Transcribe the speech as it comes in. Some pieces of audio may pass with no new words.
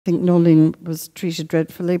think Noeleen was treated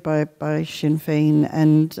dreadfully by Sinn Féin,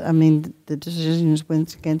 and I mean the decisions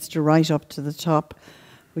went against her right up to the top,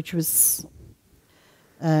 which was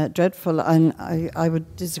dreadful. And I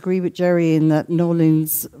would disagree with Jerry in that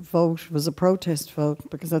Noeleen's vote was a protest vote,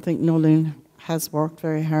 because I think Noeleen has worked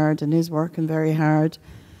very hard and is working very hard,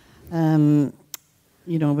 you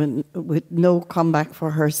know, with no comeback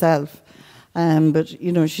for herself. But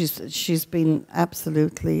you know, she's been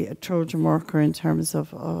absolutely a Trojan worker in terms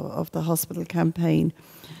of the hospital campaign.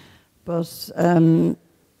 But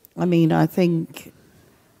I mean, I think,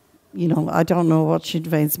 you know, I don't know what Sinn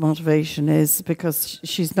Féin's motivation is, because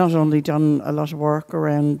she's not only done a lot of work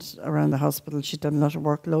around the hospital, she's done a lot of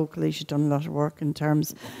work locally, she's done a lot of work in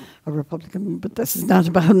terms of Republican, but this is not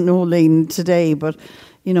about Noeleen today. But,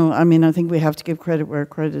 you know, I mean, I think we have to give credit where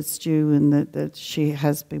credit's due, and that she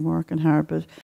has been working hard. But